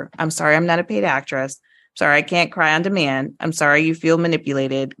warrior. I'm sorry I'm not a paid actress. Sorry I can't cry on demand. I'm sorry you feel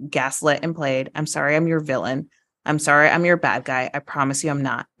manipulated, gaslit, and played. I'm sorry I'm your villain. I'm sorry I'm your bad guy. I promise you I'm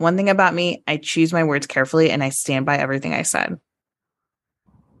not. One thing about me, I choose my words carefully and I stand by everything I said.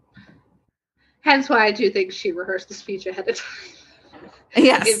 Hence why I do think she rehearsed the speech ahead of time.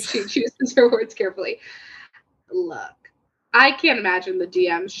 Yes. If she chooses her words carefully. Look, I can't imagine the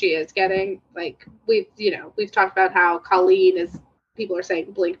DMs she is getting. Like, we've talked about how Colleen is, people are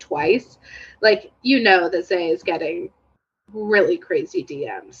saying blink twice. Like, that Zay is getting really crazy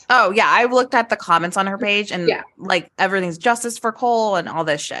DMs. Oh, yeah. I looked at the comments on her page and like everything's justice for Cole and all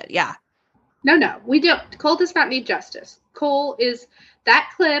this shit. Yeah. No, we don't. Cole does not need justice. Cole is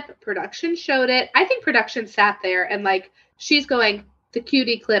that clip. Production showed it. I think production sat there and like, she's going, the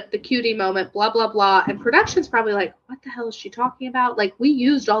cutie clip, the cutie moment, blah, blah, blah. And production's probably like, what the hell is she talking about? Like, we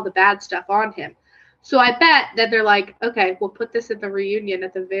used all the bad stuff on him. So I bet that they're like, okay, we'll put this at the reunion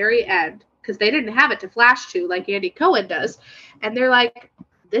at the very end, because they didn't have it to flash to like Andy Cohen does. And they're like,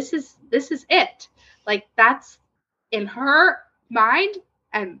 this is it. Like, that's in her mind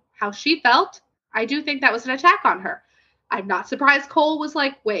and how she felt. I do think that was an attack on her. I'm not surprised Cole was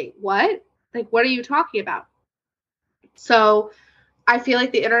like, wait, what? Like, what are you talking about? So I feel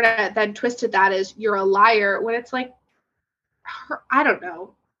like the internet then twisted that as you're a liar, when it's like, I don't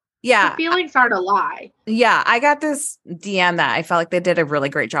know. Yeah. Her feelings aren't a lie. Yeah. I got this DM that I felt like they did a really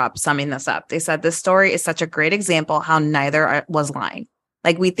great job summing this up. They said, this story is such a great example how neither was lying.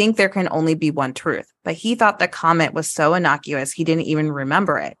 Like, we think there can only be one truth, but he thought the comment was so innocuous he didn't even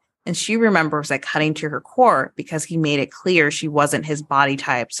remember it. And she remembers like cutting to her core because he made it clear she wasn't his body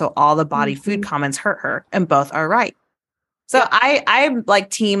type. So all the body food comments hurt her, and both are right. So I'm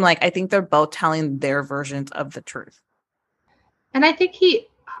like team, like, I think they're both telling their versions of the truth. And I think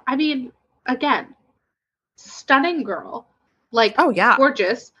again, stunning girl, like, oh yeah,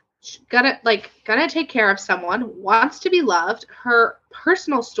 gorgeous, gonna take care of someone, wants to be loved. Her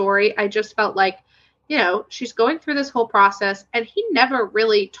personal story, I just felt like, she's going through this whole process, and he never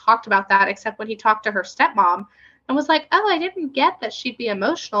really talked about that except when he talked to her stepmom and was like, oh, I didn't get that she'd be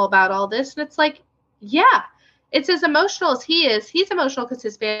emotional about all this. And it's like, yeah, it's as emotional as he is. He's emotional because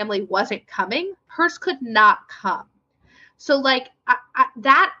his family wasn't coming. Hers could not come. So like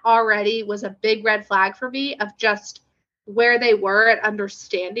that already was a big red flag for me of just where they were at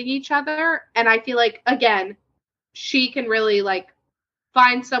understanding each other. And I feel like, again, she can really like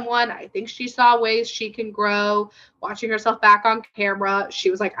find someone. I think she saw ways she can grow, watching herself back on camera.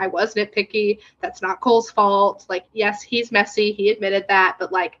 She was like, I was nitpicky. That's not Cole's fault. Like, yes, he's messy. He admitted that.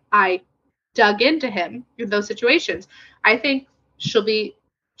 But like, I dug into him in those situations. I think she'll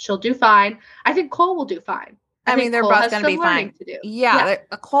do fine. I think Cole will do fine. I mean, they're both going to be fine. Yeah.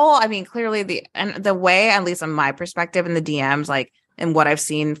 Cole, I mean, clearly the way, at least on my perspective in the DMs, like, and what I've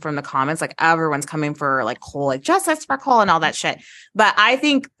seen from the comments, like everyone's coming for like Cole, like justice for Cole and all that shit. But I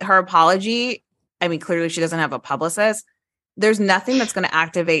think her apology, I mean, clearly she doesn't have a publicist. there's nothing that's going to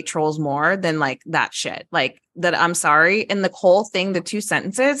activate trolls more than like that shit. Like that, I'm sorry. And the whole thing, the 2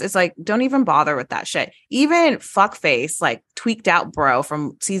 sentences, is like, don't even bother with that shit. Even fuckface, like tweaked out bro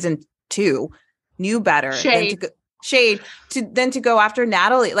from season 2 knew better than to go after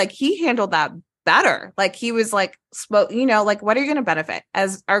Natalie. Like he handled that better. Like he was like, you know, like, what are you going to benefit?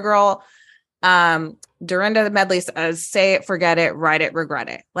 As our girl, Dorinda Medley says, say it, forget it, write it, regret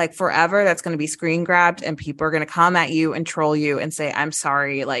it. Like forever, that's going to be screen grabbed and people are going to come at you and troll you and say, I'm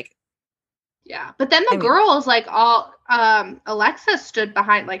sorry. Like, yeah. But then the girls, like all, Alexa stood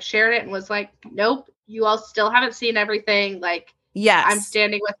behind, like shared it and was like, nope, you all still haven't seen everything. Like, yes, I'm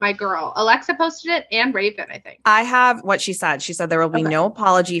standing with my girl. Alexa posted it and Raven, I think. I have what she said. She said there will be no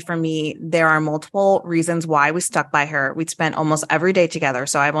apology from me. There are multiple reasons why we stuck by her. We'd spent almost every day together,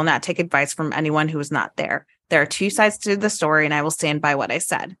 so I will not take advice from anyone who is not there. There are 2 sides to the story, and I will stand by what I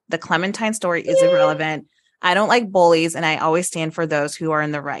said. The Clementine story is irrelevant. I don't like bullies, and I always stand for those who are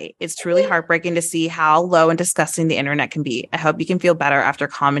in the right. It's truly heartbreaking to see how low and disgusting the internet can be. I hope you can feel better after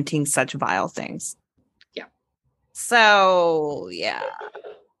commenting such vile things. So yeah,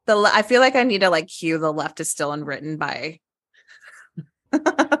 I feel like I need to like cue the left is still unwritten by.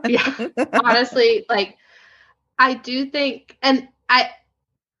 Yeah, honestly, like I do think, and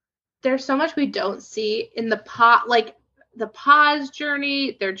there's so much we don't see in the like the pause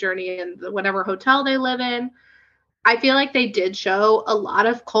journey, their journey in whatever hotel they live in. I feel like they did show a lot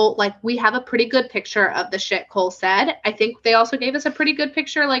of Cole. Like we have a pretty good picture of the shit Cole said. I think they also gave us a pretty good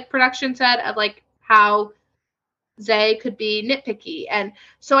picture, like production said, of like how Zay could be nitpicky. And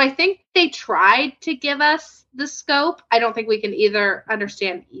so I think they tried to give us the scope. I don't think we can either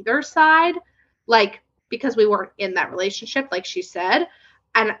understand either side, like, because we weren't in that relationship, like she said.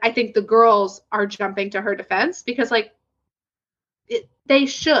 And I think the girls are jumping to her defense because, like, they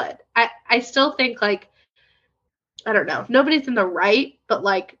should. I still think, like, I don't know, nobody's in the right, but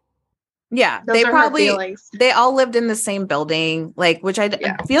like, yeah, they all lived in the same building, like, which I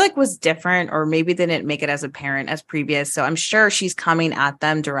feel like was different, or maybe they didn't make it as apparent as previous. So I'm sure she's coming at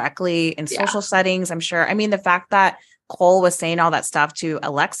them directly in social settings. I'm sure. I mean, the fact that Cole was saying all that stuff to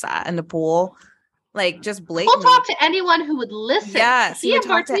Alexa in the pool, like just blatantly. He'll talk to anyone who would listen. Yes, he would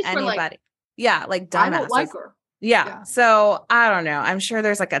talk to anybody. Like, yeah, like dumbasses. I don't like her. Yeah. So I don't know. I'm sure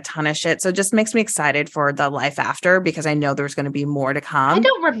there's like a ton of shit. So it just makes me excited for the life after, because I know there's going to be more to come. I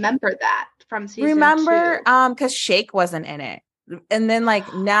don't remember that from season 2. Remember? Because Shake wasn't in it. And then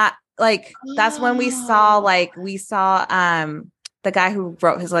like not like that's when we saw the guy who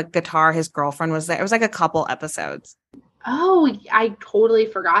wrote his like guitar, his girlfriend was there. It was like a couple episodes. Oh, I totally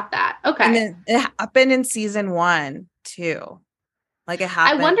forgot that. Okay. And then it happened in season 1 too. Like it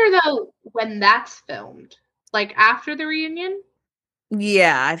happened. I wonder though when that's filmed. Like after the reunion?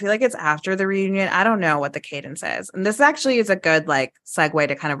 Yeah, I feel like it's after the reunion. I don't know what the cadence is. And this actually is a good like segue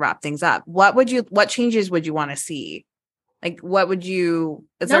to kind of wrap things up. What changes would you want to see? Like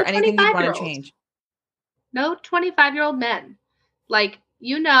is there anything you want to change? No 25-year-old men. Like,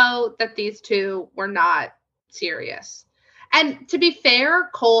 you know that these 2 were not serious. And to be fair,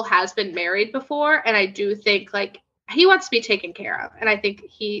 Cole has been married before, and I do think like he wants to be taken care of. And I think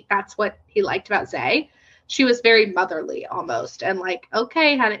that's what he liked about Zay. She was very motherly almost, and like,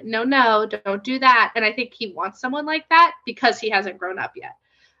 okay, honey, no, don't do that. And I think he wants someone like that because he hasn't grown up yet.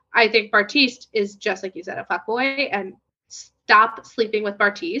 I think Bartiste is just like you said, a fuckboy, and stop sleeping with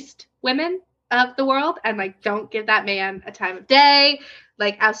Bartiste women of the world, and like, don't give that man a time of day.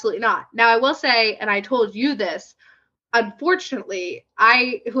 Like, absolutely not. Now, I will say, and I told you this, unfortunately,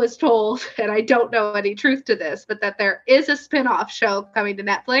 I was told, and I don't know any truth to this, but that there is a spin-off show coming to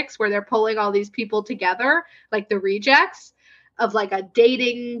Netflix where they're pulling all these people together, like the rejects of like a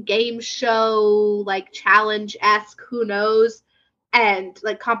dating game show, like challenge-esque, who knows, and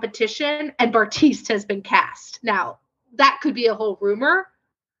like competition, and Bartiste has been cast. Now, that could be a whole rumor,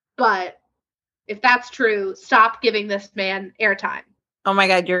 but if that's true, stop giving this man airtime. Oh my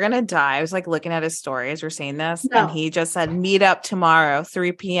God, you're going to die. I was like looking at his story as we're saying this. No. And he just said, meet up tomorrow,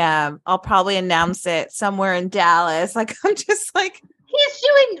 3 p.m. I'll probably announce it somewhere in Dallas. Like, I'm just like. He's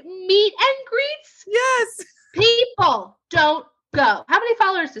doing meet and greets? Yes. People don't go. How many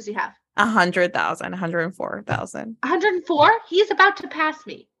followers does he have? 100,000, 104,000. 104? He's about to pass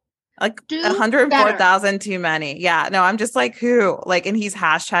me. Like 104,000 too many. Yeah. No, I'm just like, who? Like, and he's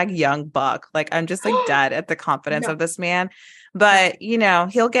hashtag young buck. Like, I'm just like dead at the confidence of this man. But, you know,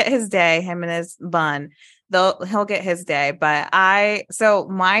 he'll get his day, him and his bun. He'll get his day. But so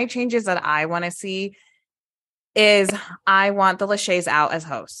my changes that I want to see is I want the Lachey's out as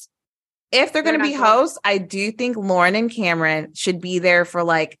hosts. If they're going to be hosts, I do think Lauren and Cameron should be there for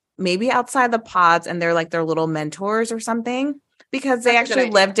like maybe outside the pods and they're like their little mentors or something, because they actually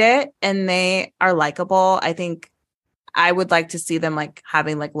lived it and they are likable. I think I would like to see them like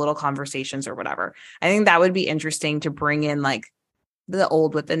having like little conversations or whatever. I think that would be interesting to bring in like the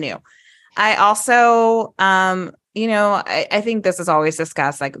old with the new. I also, I think this is always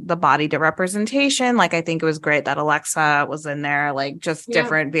discussed, like the body representation. Like, I think it was great that Alexa was in there, like just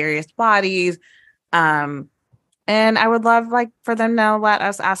different various bodies. And I would love like for them to let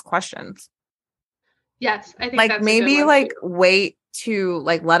us ask questions. Yes, I think like that's maybe like wait to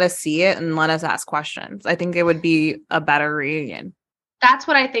like let us see it and let us ask questions. I think it would be a better reunion. That's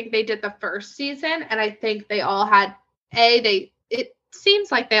what I think they did the first season, and I think they all had it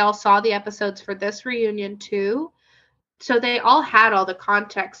seems like they all saw the episodes for this reunion too. So they all had all the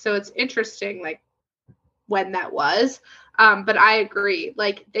context. So it's interesting like when that was. But I agree.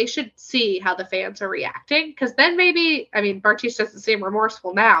 Like they should see how the fans are reacting, because then maybe, I mean, Bartise doesn't seem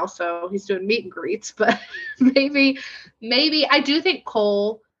remorseful now, so he's doing meet and greets. But maybe I do think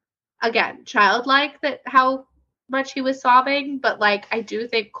Cole, again, childlike that how much he was sobbing, but like I do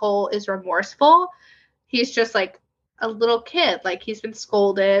think Cole is remorseful. He's just like a little kid. Like he's been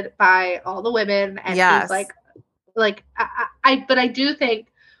scolded by all the women, and he's like but I do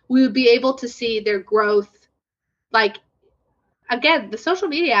think we would be able to see their growth. Like, again, the social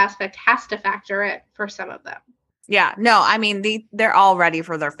media aspect has to factor in for some of them. Yeah, no, I mean, they're all ready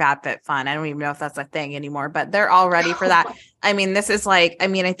for their FabFitFun. I don't even know if that's a thing anymore, but they're all ready for that. I mean, this is like, I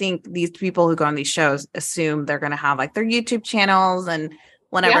mean, I think these people who go on these shows assume they're going to have like their YouTube channels and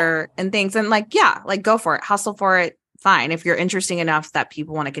whatever and things. And like, yeah, like go for it, hustle for it. Fine. If you're interesting enough that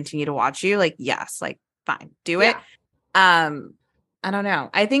people want to continue to watch you, like, yes, like fine, do it. I don't know.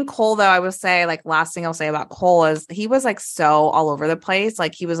 I think Cole, though, I would say, like, last thing I'll say about Cole is he was like so all over the place.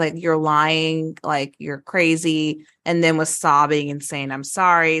 Like he was like, you're lying, like you're crazy, and then was sobbing and saying, I'm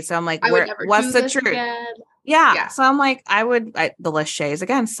sorry. So I'm like, what's the truth? Yeah. So I'm like, the Lachey's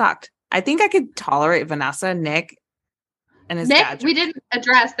again sucked. I think I could tolerate Vanessa, Nick, and his dad. We didn't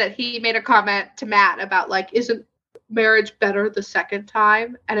address that he made a comment to Matt about like, isn't marriage better the second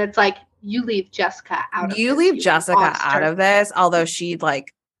time? And it's like, you leave Jessica out of this. You leave Jessica out of this, although she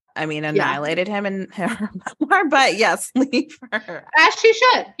like, I mean, annihilated him in her memoir, but yes, leave her. As she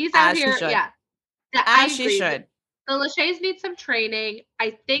should. He's out here. Yeah. As she should. The Lachey's need some training.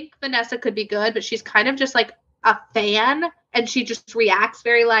 I think Vanessa could be good, but she's kind of just like a fan, and she just reacts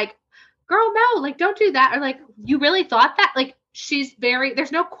very like, girl, no, like don't do that. Or like, you really thought that? Like she's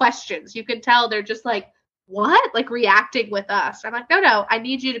there's no questions. You can tell they're just like, what? Like reacting with us. I'm like, no, I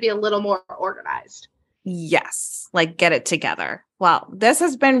need you to be a little more organized. Yes. Like get it together. Well, this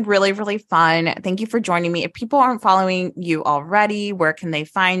has been really, really fun. Thank you for joining me. If people aren't following you already, where can they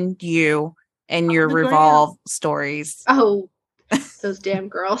find you and your Revolve stories? Oh, those damn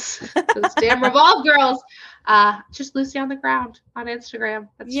girls. Those damn Revolve girls. Just Lucy on the Ground on Instagram.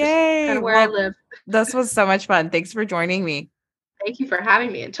 That's just kind of where I live. This was so much fun. Thanks for joining me. Thank you for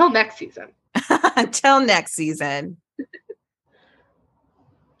having me. Until next season. Until next season.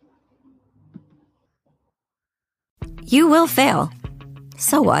 You will fail.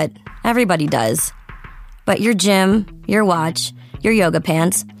 So what? Everybody does. But your gym, your watch, your yoga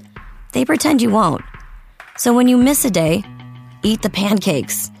pants, they pretend you won't. So when you miss a day, eat the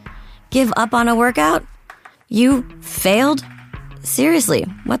pancakes. Give up on a workout? You failed? Seriously,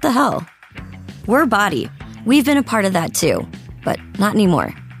 what the hell? We're Body. We've been a part of that too, but not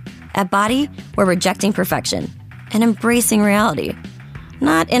anymore. At Body, we're rejecting perfection and embracing reality.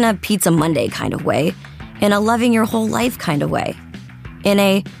 Not in a Pizza Monday kind of way, in a loving your whole life kind of way. In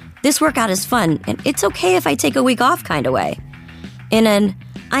a, this workout is fun and it's okay if I take a week off kind of way. In an,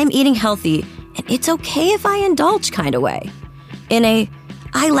 I'm eating healthy and it's okay if I indulge kind of way. In a,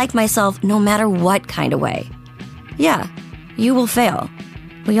 I like myself no matter what kind of way. Yeah, you will fail.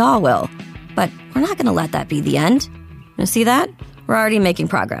 We all will. But we're not going to let that be the end. You see that? We're already making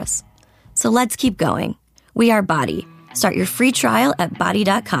progress. So let's keep going. We are Body. Start your free trial at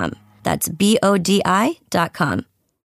body.com. That's BODI.com.